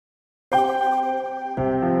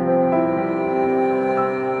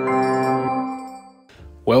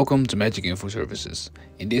Welcome to MagicInfo Services.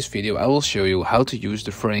 In this video I will show you how to use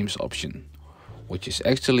the frames option, which is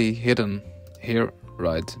actually hidden here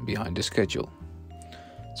right behind the schedule.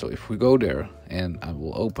 So if we go there and I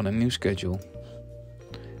will open a new schedule,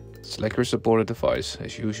 select your supported device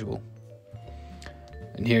as usual.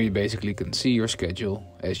 And here you basically can see your schedule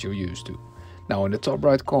as you're used to. Now in the top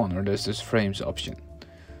right corner there's this frames option.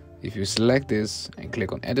 If you select this and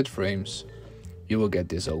click on edit frames, you will get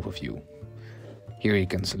this overview. Here you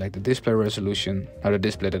can select the display resolution. Now the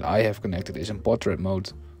display that I have connected is in portrait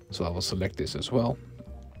mode, so I will select this as well.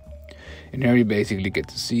 And here you basically get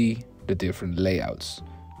to see the different layouts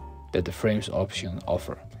that the frames option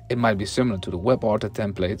offer. It might be similar to the WebAuthor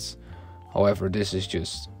templates, however this is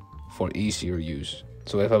just for easier use.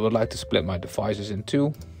 So if I would like to split my devices in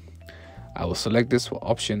two, I will select this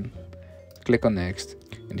option, click on next,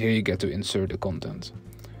 and here you get to insert the content.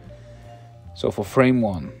 So for frame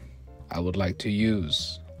 1, I would like to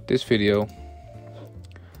use this video.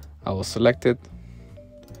 I will select it,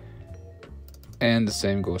 and the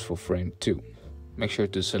same goes for frame 2. Make sure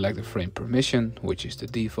to select the frame permission, which is the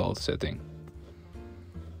default setting.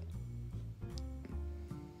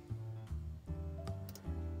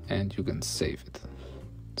 And you can save it.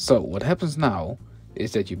 So what happens now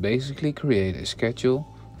is that you basically create a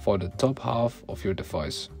schedule for the top half of your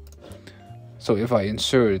device. So if I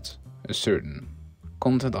insert a certain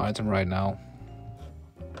content item right now,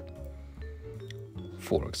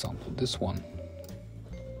 for example this one,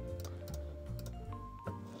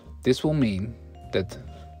 this will mean that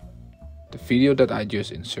the video that I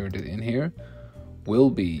just inserted in here will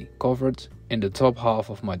be covered in the top half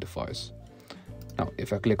of my device. Now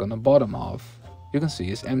if I click on the bottom half, you can see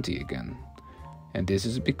it's empty again, and this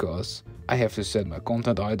is because I have to set my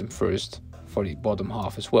content item first for the bottom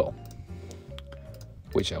half as well,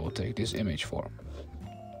 which I will take this image for.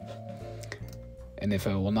 And if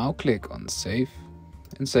I will now click on save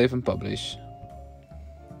and publish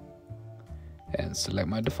and select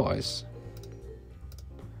my device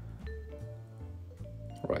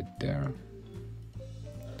right there,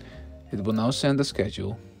 it will now send the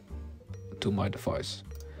schedule to my device.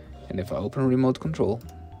 And if I open remote control,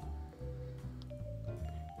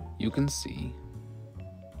 you can see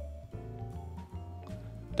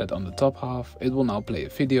that on the top half it will now play a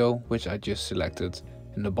video which I just selected.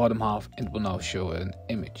 In the bottom half it will now show an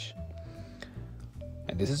image.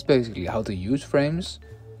 And this is basically how to use frames.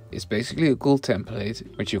 It's basically a cool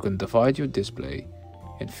template which you can divide your display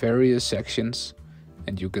in various sections,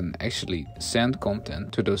 and you can actually send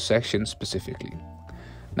content to those sections specifically.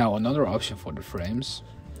 Now another option for the frames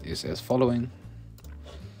is as following.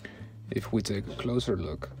 If we take a closer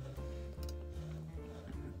look,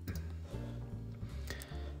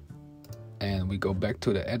 and we go back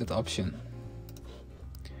to the edit option,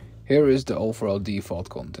 here is the overall default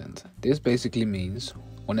content. This basically means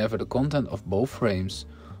whenever the content of both frames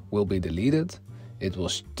will be deleted, it will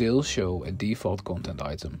still show a default content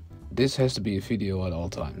item. This has to be a video at all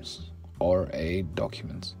times, or a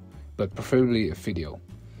document, but preferably a video.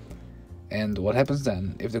 And what happens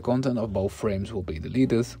then, if the content of both frames will be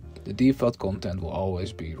deleted, the default content will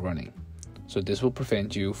always be running. So this will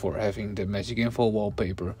prevent you from having the MagicInfo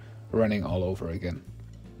wallpaper running all over again.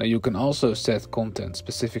 Now you can also set content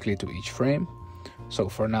specifically to each frame. So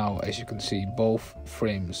for now, as you can see, both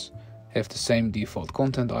frames have the same default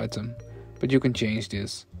content item, but you can change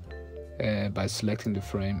this by selecting the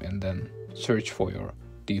frame and then search for your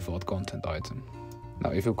default content item. Now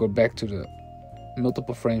if you go back to the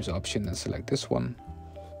multiple frames option and select this one,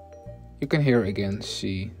 you can here again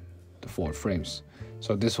see the 4 frames.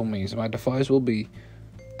 So this will mean my device will be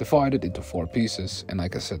divided into 4 pieces, and I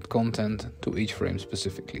can set content to each frame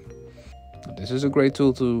specifically. Now, this is a great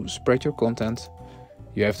tool to spread your content.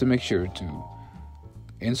 You have to make sure to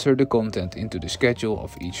insert the content into the schedule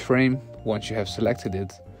of each frame once you have selected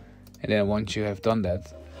it, and then once you have done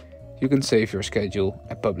that, you can save your schedule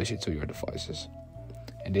and publish it to your devices.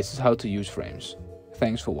 And this is how to use frames.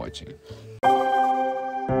 Thanks for watching.